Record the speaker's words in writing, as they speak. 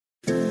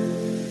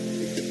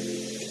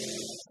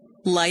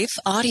Life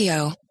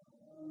Audio.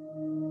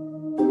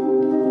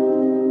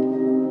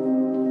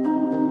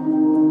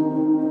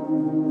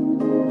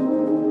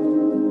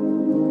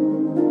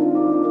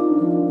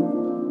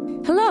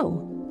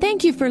 Hello.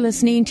 Thank you for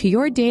listening to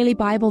Your Daily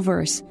Bible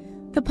Verse,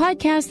 the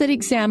podcast that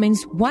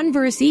examines one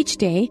verse each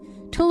day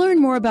to learn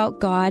more about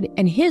God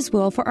and His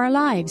will for our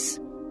lives.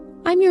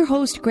 I'm your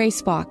host,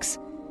 Grace Fox,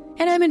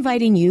 and I'm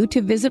inviting you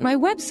to visit my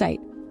website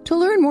to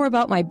learn more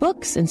about my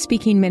books and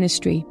speaking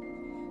ministry.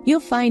 You'll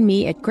find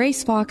me at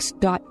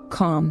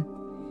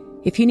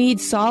gracefox.com. If you need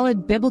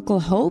solid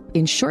biblical hope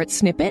in short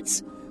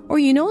snippets, or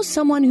you know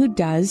someone who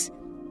does,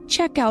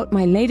 check out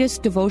my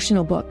latest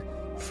devotional book,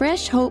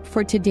 Fresh Hope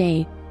for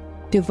Today,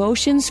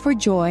 Devotions for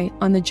Joy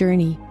on the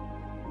Journey.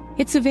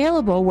 It's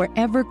available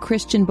wherever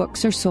Christian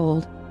books are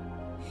sold.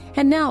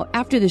 And now,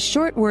 after the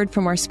short word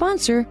from our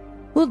sponsor,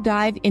 we'll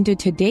dive into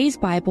today's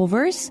Bible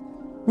verse,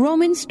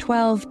 Romans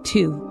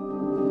 12:2.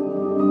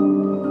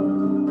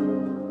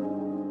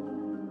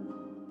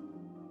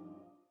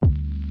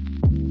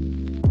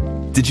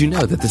 Did you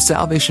know that the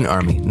Salvation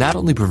Army not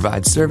only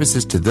provides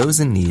services to those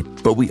in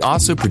need, but we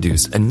also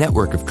produce a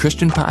network of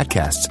Christian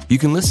podcasts you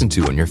can listen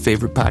to on your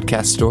favorite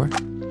podcast store?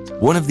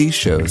 One of these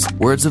shows,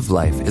 Words of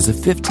Life, is a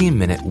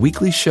 15-minute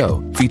weekly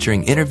show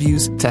featuring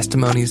interviews,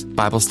 testimonies,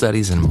 Bible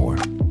studies, and more.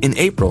 In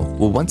April,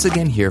 we'll once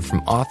again hear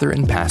from author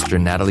and pastor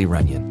Natalie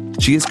Runyon.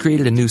 She has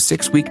created a new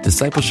 6-week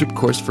discipleship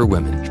course for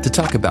women to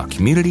talk about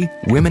community,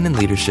 women in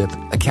leadership,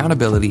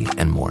 accountability,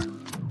 and more.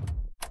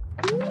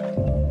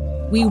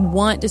 We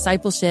want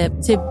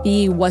discipleship to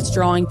be what's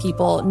drawing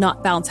people,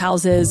 not bounce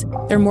houses.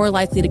 They're more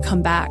likely to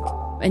come back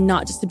and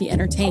not just to be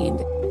entertained.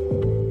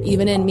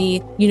 Even in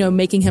me,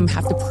 making him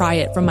have to pry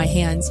it from my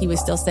hands, he was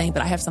still saying,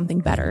 but I have something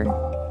better.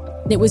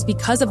 And it was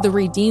because of the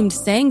redeemed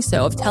saying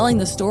so, of telling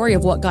the story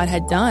of what God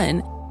had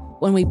done.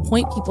 When we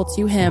point people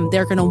to him,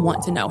 they're going to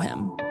want to know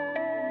him.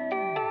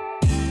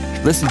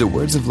 Listen to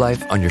Words of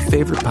Life on your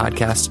favorite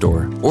podcast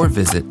store or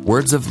visit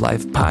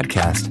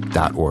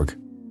wordsoflifepodcast.org.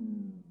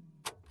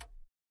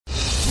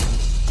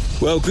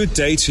 Well, good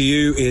day to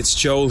you. It's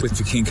Joel with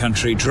The King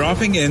Country,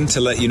 dropping in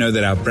to let you know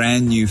that our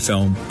brand new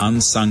film,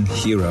 Unsung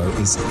Hero,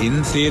 is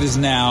in theaters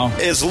now.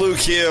 It's Luke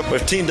here.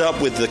 We've teamed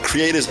up with the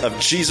creators of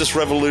Jesus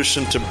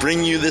Revolution to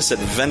bring you this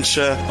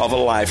adventure of a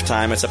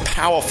lifetime. It's a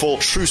powerful,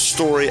 true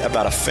story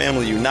about a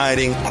family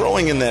uniting,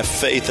 growing in their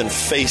faith, and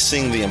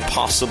facing the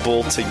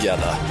impossible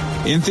together.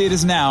 In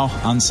theaters now,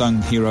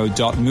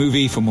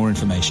 unsunghero.movie for more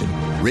information.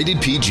 Rated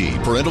PG.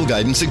 Parental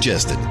guidance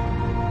suggested.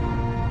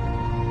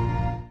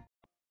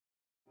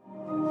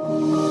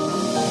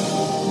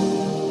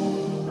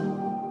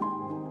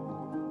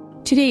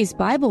 Today's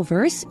Bible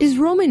verse is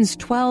Romans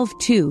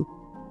 12:2.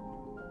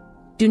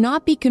 Do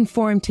not be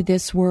conformed to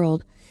this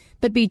world,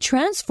 but be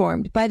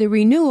transformed by the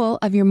renewal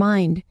of your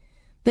mind,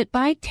 that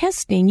by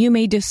testing you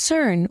may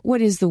discern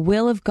what is the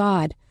will of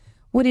God,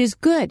 what is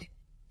good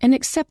and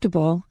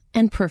acceptable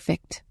and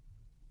perfect.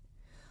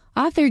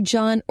 Author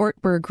John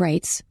Ortberg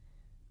writes,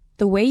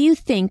 "The way you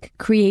think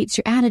creates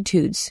your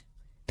attitudes.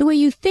 The way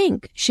you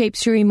think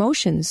shapes your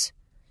emotions.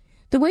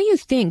 The way you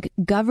think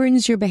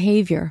governs your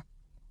behavior.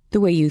 The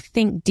way you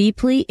think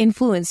deeply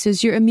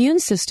influences your immune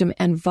system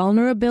and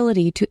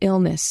vulnerability to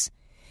illness.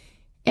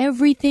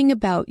 Everything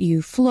about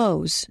you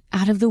flows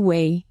out of the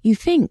way you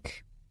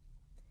think."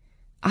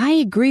 I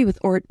agree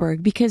with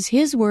Ortberg because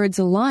his words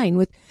align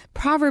with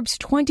Proverbs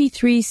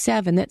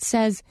 23:7 that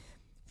says,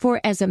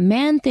 "For as a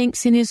man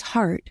thinks in his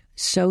heart,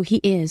 so he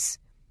is."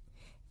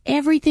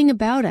 Everything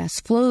about us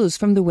flows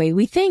from the way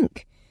we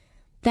think.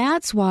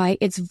 That's why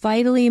it's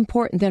vitally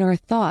important that our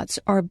thoughts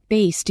are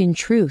based in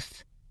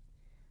truth.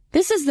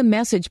 This is the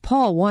message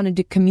Paul wanted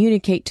to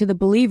communicate to the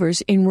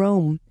believers in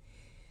Rome.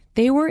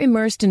 They were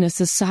immersed in a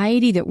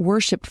society that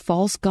worshipped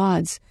false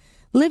gods,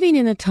 living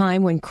in a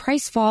time when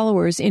Christ's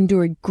followers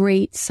endured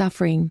great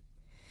suffering.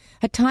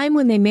 A time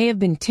when they may have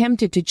been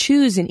tempted to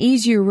choose an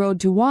easier road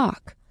to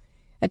walk.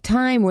 A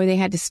time where they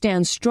had to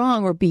stand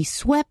strong or be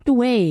swept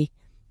away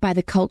by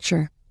the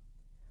culture.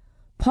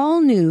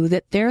 Paul knew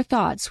that their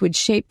thoughts would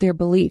shape their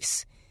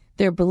beliefs.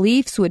 Their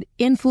beliefs would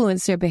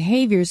influence their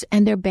behaviors,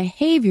 and their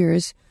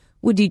behaviors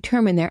would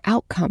determine their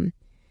outcome.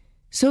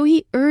 So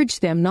he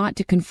urged them not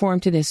to conform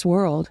to this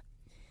world.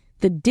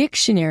 The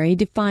dictionary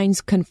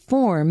defines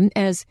conform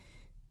as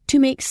to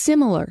make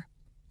similar,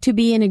 to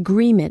be in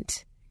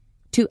agreement,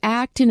 to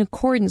act in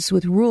accordance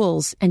with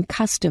rules and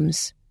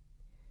customs.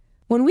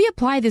 When we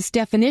apply this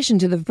definition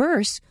to the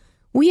verse,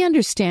 we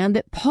understand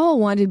that Paul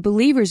wanted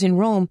believers in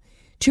Rome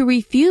to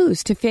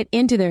refuse to fit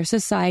into their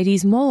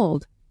society's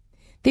mold.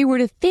 They were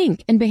to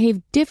think and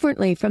behave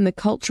differently from the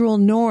cultural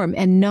norm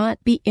and not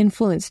be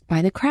influenced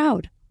by the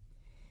crowd.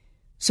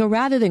 So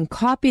rather than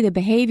copy the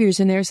behaviors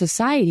in their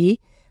society,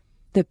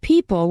 the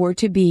people were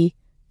to be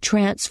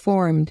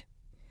transformed.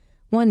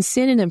 One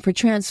synonym for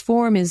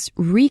transform is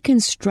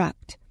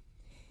reconstruct.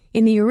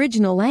 In the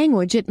original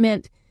language, it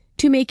meant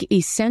to make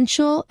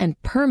essential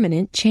and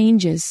permanent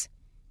changes.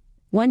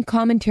 One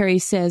commentary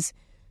says,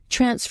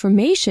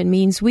 transformation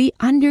means we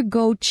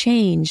undergo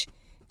change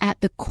at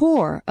the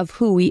core of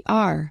who we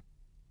are.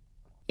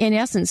 In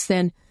essence,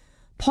 then,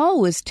 Paul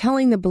was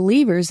telling the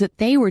believers that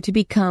they were to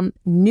become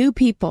new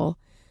people,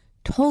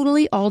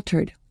 totally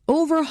altered,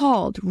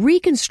 overhauled,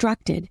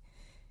 reconstructed.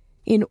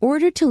 In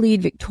order to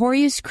lead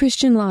victorious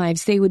Christian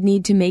lives, they would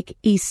need to make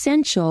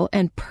essential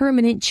and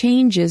permanent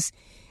changes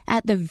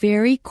at the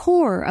very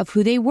core of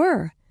who they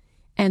were,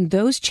 and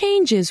those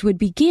changes would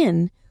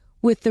begin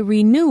with the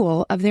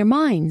renewal of their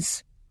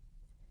minds.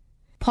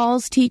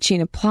 Paul's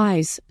teaching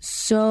applies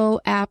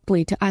so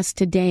aptly to us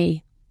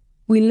today.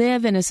 We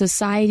live in a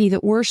society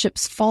that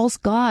worships false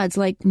gods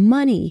like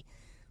money,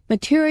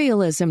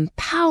 materialism,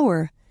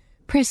 power,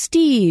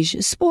 prestige,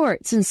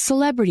 sports, and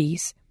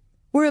celebrities.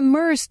 We're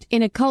immersed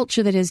in a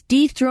culture that has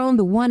dethroned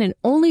the one and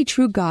only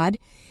true God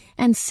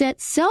and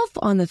set self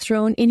on the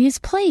throne in his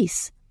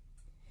place.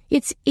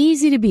 It's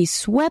easy to be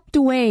swept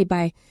away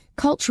by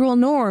cultural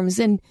norms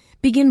and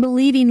begin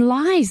believing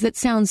lies that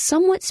sound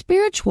somewhat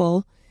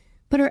spiritual,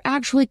 but are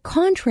actually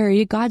contrary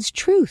to God's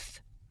truth.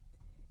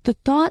 The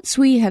thoughts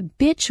we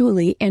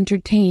habitually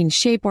entertain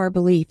shape our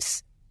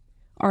beliefs.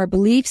 Our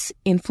beliefs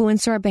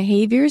influence our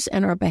behaviors,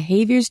 and our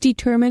behaviors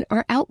determine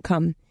our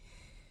outcome.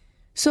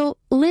 So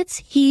let's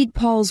heed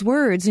Paul's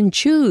words and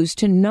choose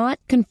to not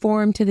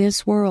conform to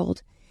this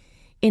world.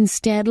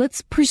 Instead,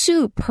 let's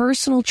pursue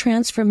personal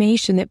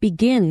transformation that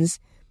begins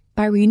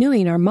by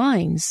renewing our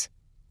minds.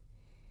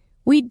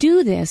 We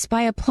do this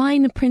by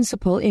applying the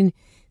principle in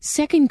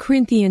 2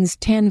 Corinthians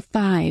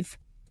 10:5.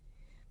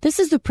 This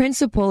is the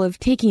principle of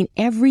taking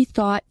every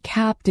thought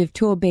captive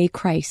to obey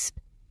Christ.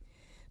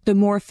 The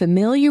more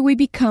familiar we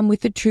become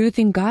with the truth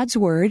in God's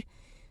Word,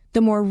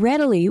 the more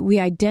readily we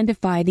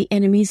identify the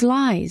enemy's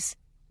lies.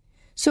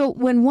 So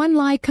when one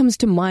lie comes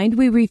to mind,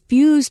 we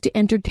refuse to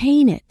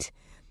entertain it.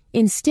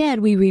 Instead,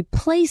 we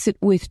replace it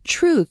with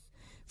truth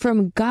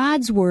from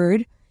God's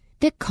Word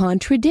that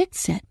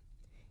contradicts it.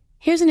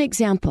 Here's an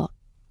example.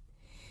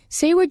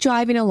 Say we're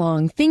driving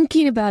along,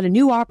 thinking about a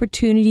new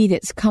opportunity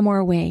that's come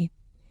our way.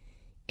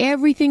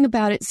 Everything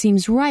about it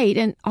seems right,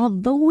 and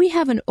although we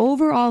have an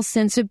overall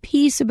sense of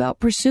peace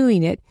about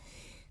pursuing it,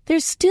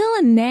 there's still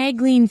a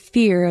nagging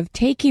fear of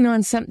taking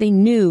on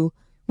something new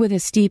with a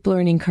steep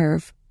learning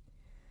curve.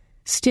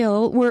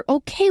 Still, we're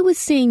okay with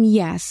saying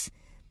yes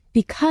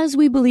because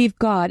we believe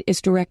God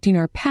is directing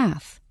our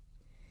path.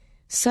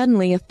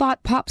 Suddenly, a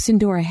thought pops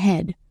into our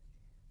head.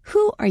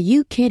 Who are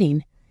you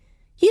kidding?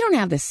 You don't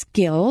have the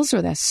skills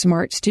or the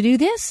smarts to do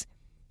this.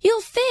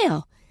 You'll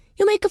fail.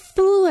 You'll make a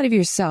fool out of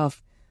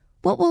yourself.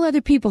 What will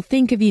other people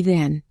think of you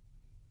then?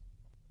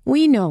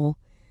 We know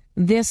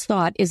this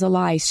thought is a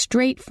lie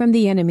straight from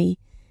the enemy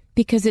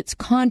because it's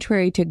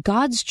contrary to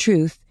God's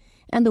truth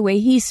and the way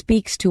He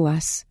speaks to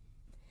us.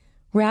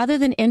 Rather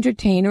than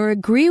entertain or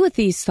agree with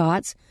these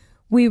thoughts,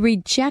 we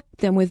reject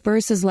them with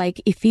verses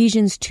like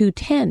Ephesians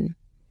 2:10.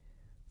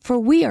 For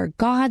we are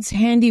God's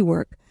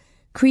handiwork,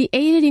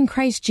 created in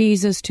Christ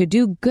Jesus to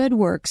do good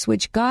works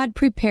which God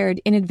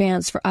prepared in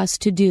advance for us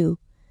to do.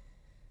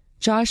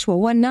 Joshua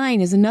 1:9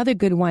 is another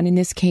good one in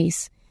this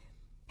case.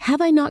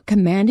 Have I not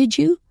commanded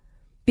you?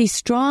 Be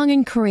strong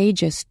and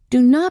courageous.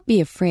 Do not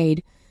be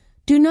afraid.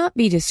 Do not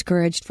be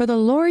discouraged, for the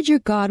Lord your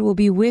God will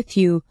be with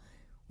you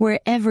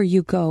wherever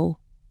you go.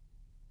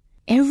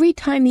 Every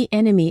time the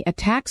enemy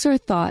attacks our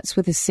thoughts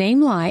with the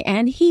same lie,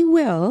 and he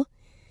will,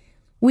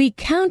 we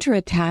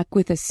counterattack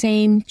with the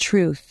same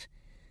truth.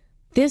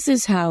 This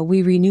is how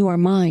we renew our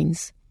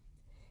minds.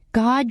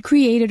 God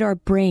created our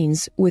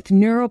brains with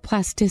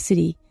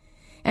neuroplasticity,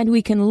 and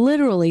we can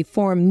literally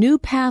form new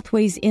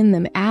pathways in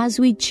them as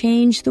we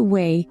change the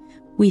way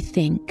we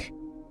think.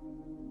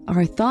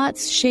 Our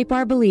thoughts shape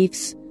our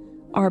beliefs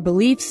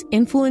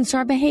influence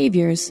our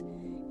behaviors,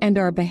 and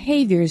our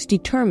behaviors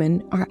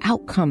determine our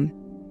outcome.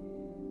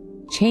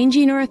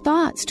 Changing our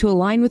thoughts to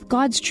align with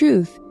God's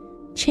truth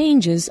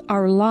changes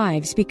our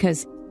lives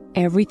because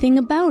everything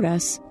about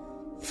us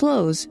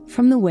flows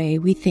from the way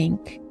we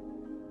think.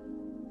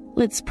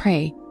 Let's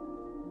pray.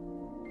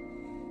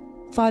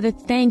 Father,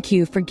 thank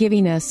you for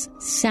giving us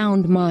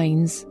sound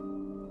minds.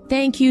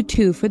 Thank you,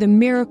 too, for the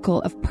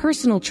miracle of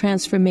personal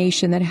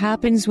transformation that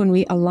happens when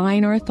we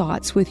align our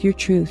thoughts with your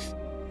truth.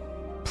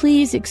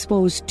 Please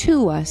expose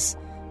to us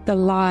the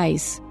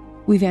lies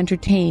we've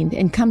entertained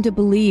and come to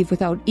believe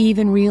without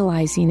even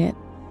realizing it.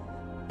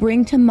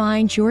 Bring to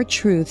mind your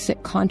truths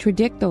that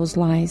contradict those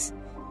lies.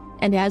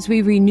 And as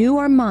we renew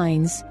our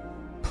minds,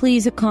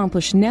 please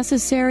accomplish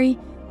necessary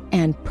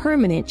and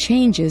permanent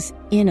changes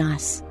in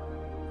us.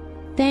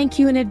 Thank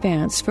you in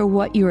advance for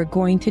what you are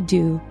going to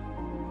do.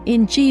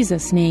 In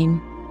Jesus'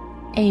 name,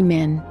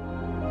 amen.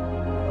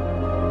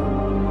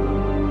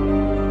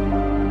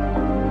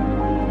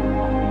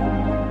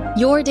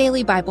 Your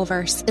Daily Bible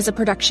Verse is a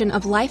production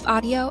of Life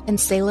Audio and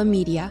Salem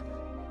Media.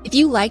 If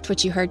you liked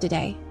what you heard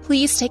today,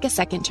 please take a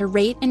second to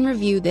rate and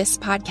review this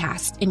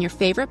podcast in your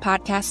favorite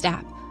podcast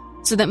app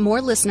so that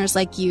more listeners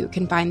like you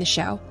can find the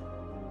show.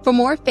 For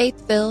more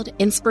faith-filled,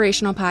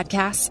 inspirational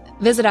podcasts,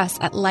 visit us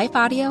at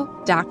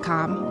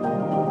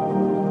lifeaudio.com.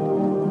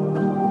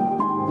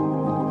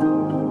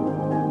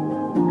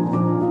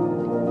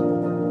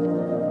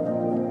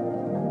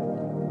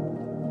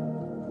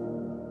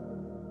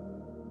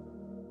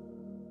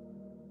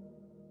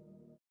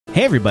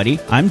 Hey everybody,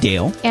 I'm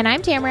Dale. And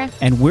I'm Tamara.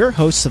 And we're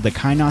hosts of the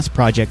Kainos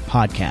Project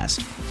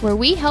podcast, where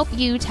we help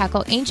you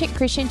tackle ancient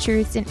Christian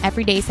truths in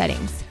everyday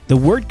settings. The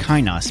word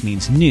kainos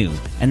means new,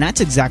 and that's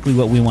exactly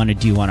what we want to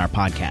do on our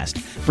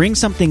podcast. Bring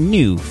something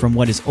new from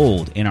what is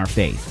old in our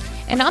faith.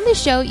 And on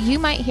this show, you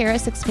might hear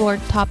us explore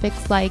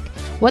topics like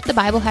what the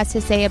Bible has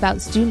to say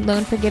about student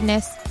loan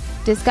forgiveness,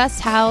 discuss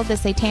how the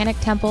Satanic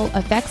Temple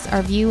affects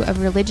our view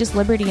of religious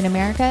liberty in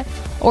America,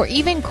 or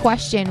even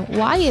question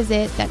why is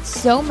it that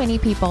so many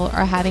people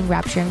are having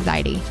rapture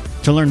anxiety.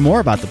 To learn more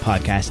about the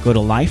podcast, go to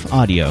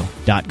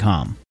lifeaudio.com.